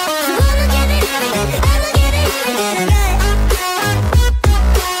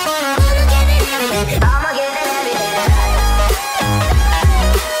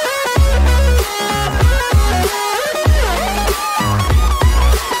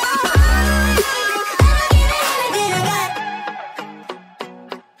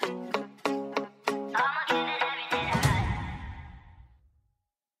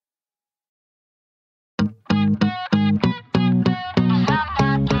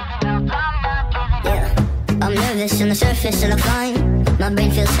 I'm nervous on the surface I look fine. My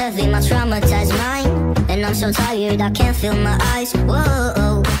brain feels heavy, my traumatized mind. And I'm so tired, I can't feel my eyes.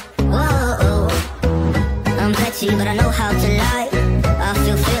 Whoa, whoa. I'm petty, but I know how to lie. I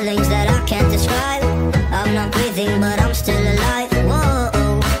feel feelings that I can't describe. I'm not breathing, but I'm still alive. Whoa,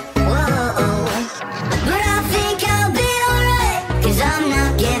 whoa. But I think I'll be alright, 'cause I'm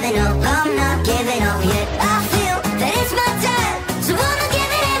not giving up, I'm not giving up yet. I feel that it's my time, so I'ma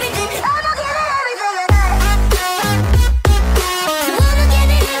give it everything. I'ma give it everything I got. So I'ma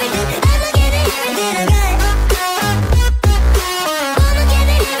give it everything, I'ma give it everything I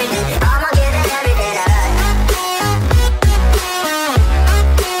got.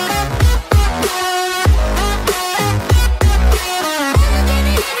 I'ma give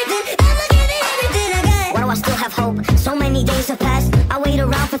it everything, I'ma give it everything I got. Why do I still have hope? So many days have passed. I wait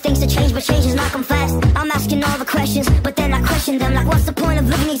around for things to change, but change is not come fast. I'm asking all the questions, but then I question them. Like, what's the point of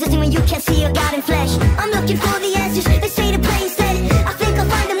living, existing when you can't see your God in flesh? I'm looking for the answers, they say to pray instead. I think I'll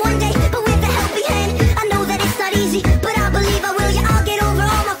find them one day, but with a helping hand. I know that it's not easy, but I believe I will. Yeah, I'll get over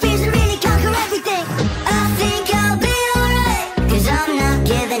all my fears and really conquer everything. I think I'll be alright, 'cause I'm not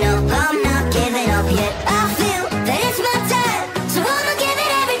giving up, I'm not giving up yet. I feel that it's my time, so I'ma give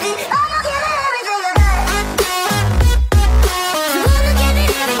it everything. I'ma give it everything I got. So I'ma give it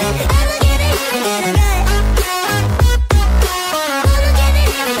everything, I'ma give it everything I got. I'ma give it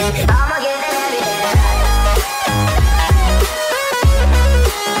everything, I'ma give it everything I got.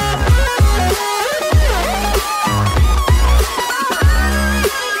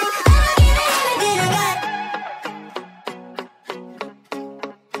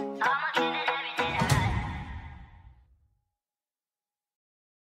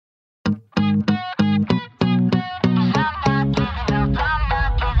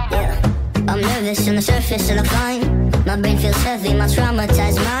 I'm nervous on the surface I look fine. My brain feels heavy, my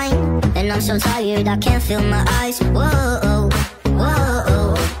traumatized mind. And I'm so tired, I can't feel my eyes. Whoa,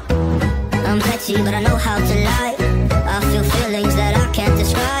 whoa. I'm petty, but I know how to lie. I feel feelings that I can't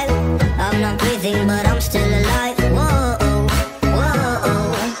describe. I'm not breathing, but I'm still alive. Whoa,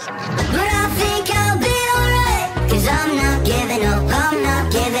 whoa. But I think I'll be alright, 'cause I'm not giving up, I'm not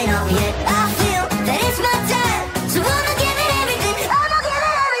giving up yet. I feel that it's my time, so I'ma give it everything. I'ma give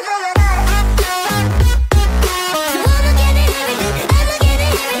it everything I got. So I'ma give it everything, I'ma give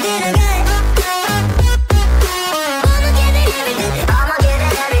it everything I got. I'ma give it everything, I'ma give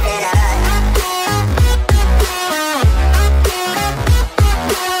it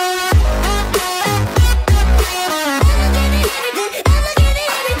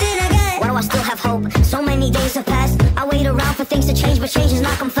everything I got. Why do I still have hope? So many days have passed. I wait around for things to change, but change is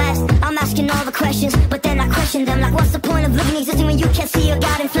not come fast. I'm asking all the questions, but then I question them. Like, what's the point of living, existing when you can't see your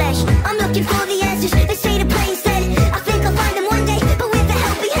God in flesh? I'm looking for the answers, they say to pray instead. I think I'll find them one day, but with a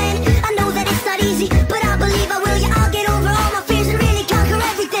helping hand. I know that it's not easy, but I believe I will. Yeah, I'll get over all my fears and really conquer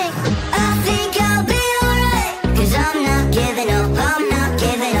everything. I think I'll be alright, 'cause I'm not giving up,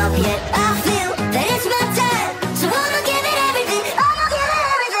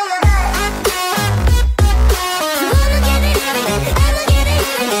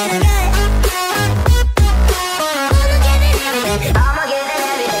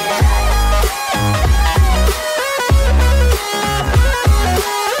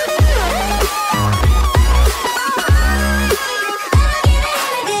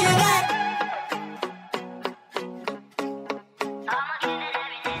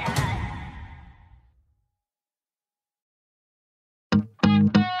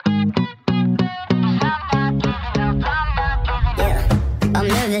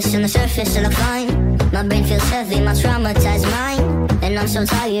 nervous on the surface, I look fine. My brain feels heavy, my traumatized mind. And I'm so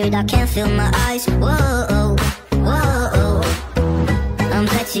tired, I can't feel my eyes. Whoa, whoa. I'm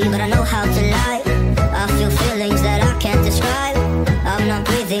petty, but I know how to lie. I feel feelings that I can't describe. I'm not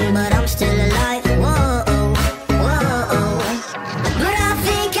breathing, but I'm still alive. Whoa, whoa. But I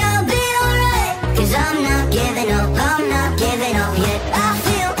think I'll be alright, 'cause I'm not giving up, I'm not giving up yet. I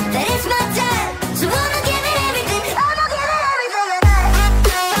feel that it's my time, so I'ma give it everything. I'ma give it everything I got.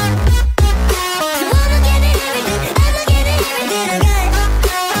 So I'ma give it everything. I'ma give it everything I got.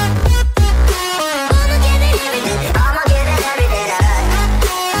 I'ma give it everything. I'ma give it everything I got.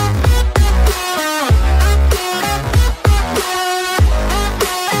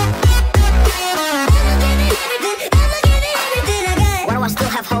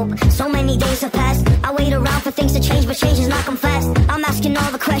 So many days have passed. I wait around for things to change, but change is not come fast. I'm asking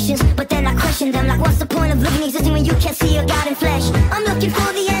all the questions, but then I question them. Like, what's the point of living, existing when you can't see your God in flesh? I'm looking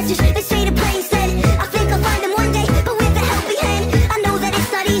for the answers, they say to pray instead. I think I'll find them one day, but with a helping hand. I know that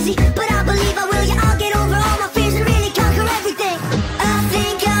it's not easy, but I believe I will. Yeah, I'll get over all my fears and really conquer everything. I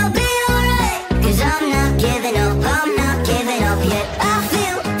think I'll be alright, 'cause I'm not giving up, I'm not giving up yet. I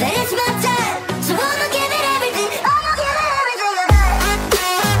feel that it's my time, so I'ma give it everything. I'ma give it everything I got.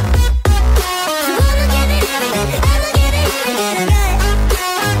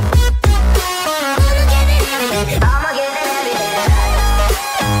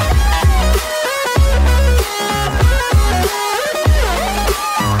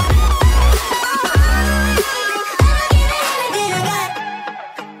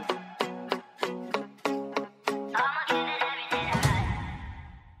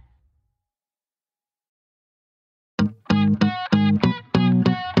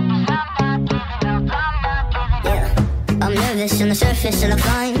 I'm nervous on the surface, I look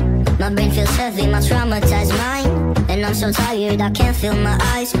fine. My brain feels heavy, my traumatized mind. And I'm so tired, I can't feel my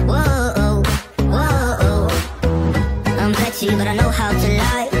eyes. Whoa, whoa. I'm petty, but I know how to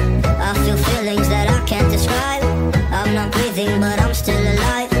lie. I feel feelings that I can't describe. I'm not breathing, but I'm still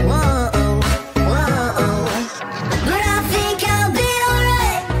alive. Whoa, whoa. But I think I'll be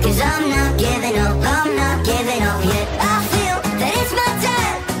alright, 'cause I'm not giving up, I'm not giving up yet. I feel that it's my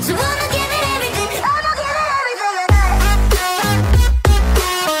time, so I'ma give it everything. I'ma give it everything I got.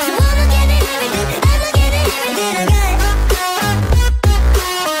 So I'ma give it everything. I'ma give it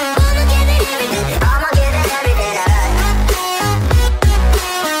everything I got.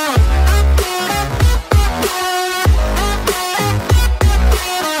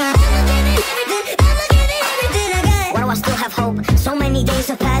 I'ma give it everything. I'ma give it everything I got. Why do I still have hope? So many days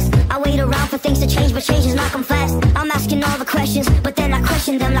have passed. I wait around for things to change, but change is not come fast. I'm asking all the questions, but then I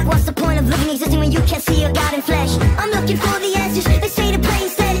question them. Like, what's the point of living, existing when you can't see your God in flesh? I'm looking for the answers, they say to pray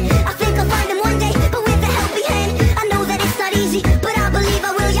instead. I think I'll find them one day, but with a helping hand. I know that it's not easy, but I believe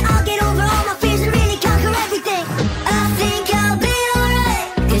I will. Yeah, I'll get over all my fears and really conquer everything. I think I'll be alright,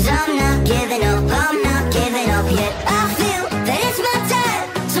 'cause I'm not giving up, I'm not giving up yet. I feel that it's my time,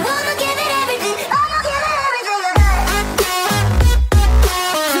 so I'ma give it everything. I'ma give it everything I got.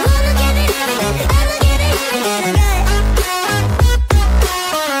 So I'ma give it everything. I'ma give it everything I got.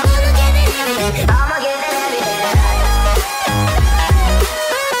 I'ma give it everything. I'ma give it everything I got.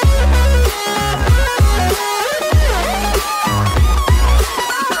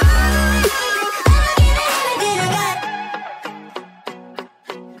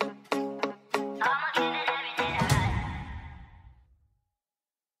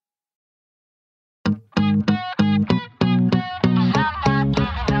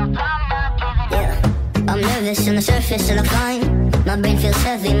 I'm nervous on the surface, I look fine. My brain feels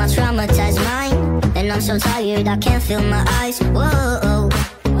heavy, my traumatized mind. And I'm so tired, I can't feel my eyes. Whoa,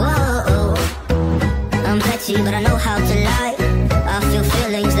 whoa. I'm petty, but I know how to lie. I feel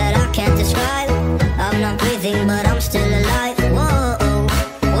feelings that I can't describe. I'm not breathing, but I'm still alive. Whoa,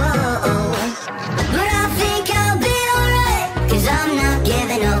 whoa. But I think I'll be alright, 'cause I'm not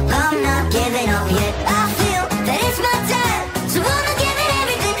giving up, I'm not giving up yet. I feel that it's my time, so I'ma give it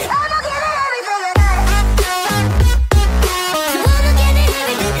everything. I'ma give it everything I got. So I'ma give it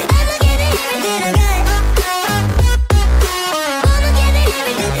everything. I'ma give it everything I got. I'ma give it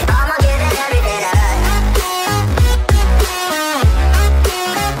everything.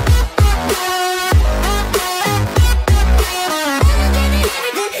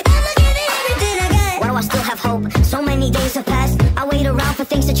 I'ma give it everything I got. Why do I still have hope? So many days have passed. I wait around for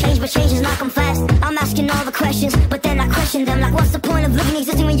things to change, but change is not come fast. I'm asking all the questions, but then I question them. Like, what's the point of living,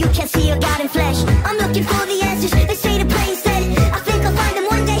 existing when you can't see your God in flesh? I'm looking for the answers, they say to pray instead. I think I'll find them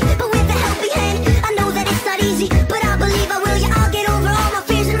one day, but with a helping hand. I know that it's not easy, but I believe I will. Yeah, I'll get over all my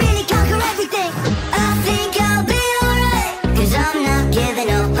fears and really conquer everything. I think I'll be alright, 'cause I'm not not giving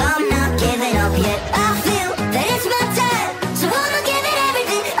up, I'm not giving up yet. I feel that it's my time, so I'ma give it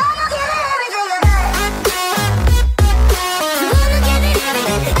everything. I'ma give it everything I got. So I'ma give it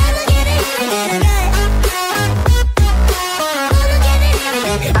everything. I'ma give it everything I got. I'ma give it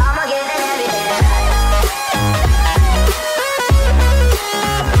everything. I'ma give it everything I got.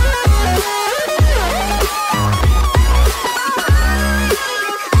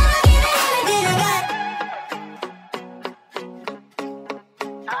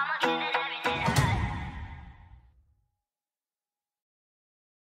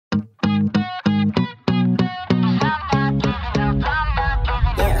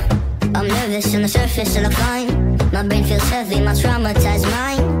 I'm nervous on the surface I look fine. My brain feels heavy, my traumatized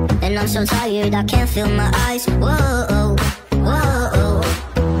mind. And I'm so tired, I can't feel my eyes. Whoa, whoa.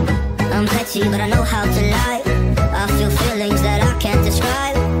 I'm petty, but I know how to lie. I feel feelings that I can't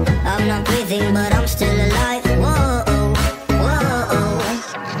describe. I'm not breathing, but I'm still alive. Whoa, whoa.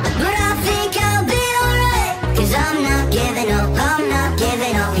 But I think I'll be alright, 'cause I'm not giving up, I'm not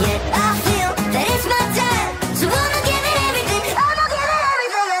giving up yet. I feel that it's my time, so I'ma give it everything. I'ma give it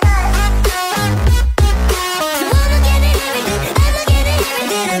everything I got. So I'ma give it everything. I'ma give it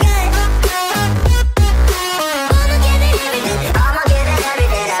everything I got. I'ma give it everything. I'ma give it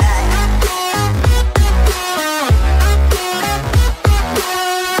everything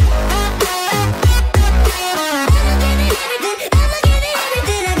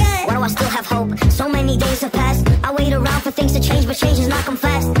I got. Why do I still have hope? So many days have passed. I wait around for things to change, but change is not come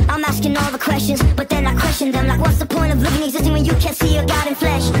fast. I'm asking all the questions, but then I question them. Like, what's the point of living, existing when you can't see a God in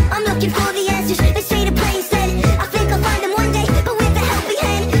flesh? I'm looking for the answers, they say to pray instead. I think I'll find them one day, but with a helping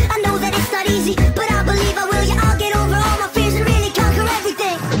hand. I know that it's not easy, but I believe I will. Yeah, I'll get over all my fears and really conquer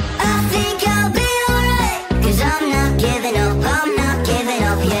everything. I think I'll be alright, 'cause I'm not giving up, I'm not giving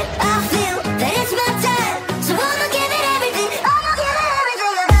up yet. I feel that it's my time, so I'ma give it everything. I'ma give it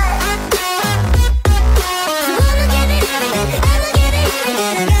everything I got. So I'ma give it everything. I'ma give it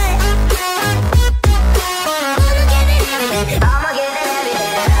everything I got. I'ma give it everything. I'ma give it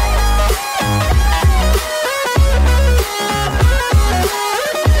everything I got.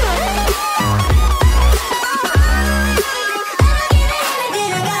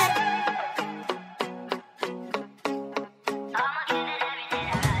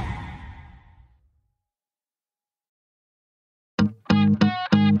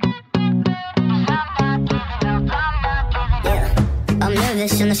 I'm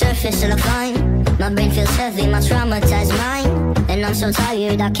nervous on the surface I look fine. My brain feels heavy, my traumatized mind. And I'm so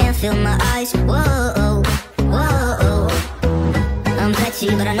tired, I can't feel my eyes. Whoa, whoa. I'm petty,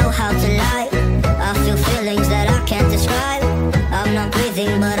 but I know how to lie. I feel feelings that I can't describe. I'm not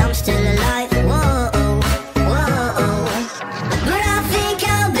breathing, but I'm still alive. Whoa, whoa. But I think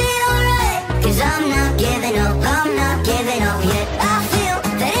I'll be alright, 'cause I'm not giving up, I'm not giving up yet. I feel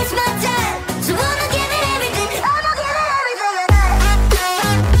that it's my time, so I'ma give it everything. I'ma give it everything I got.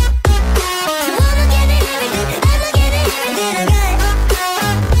 So I'ma give it everything. I'ma give it everything I got.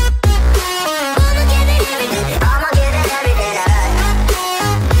 I'ma give it everything. I'ma give it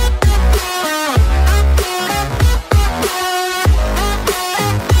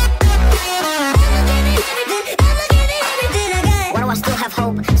everything I got. Why do I still have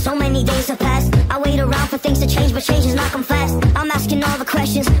hope? So many days have passed. I wait around for things to change, but change is not come fast. I'm asking all the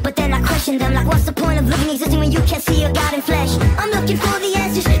questions, but then I question them. Like, what's the point of living, existing when you can't see a God in flesh? I'm looking for the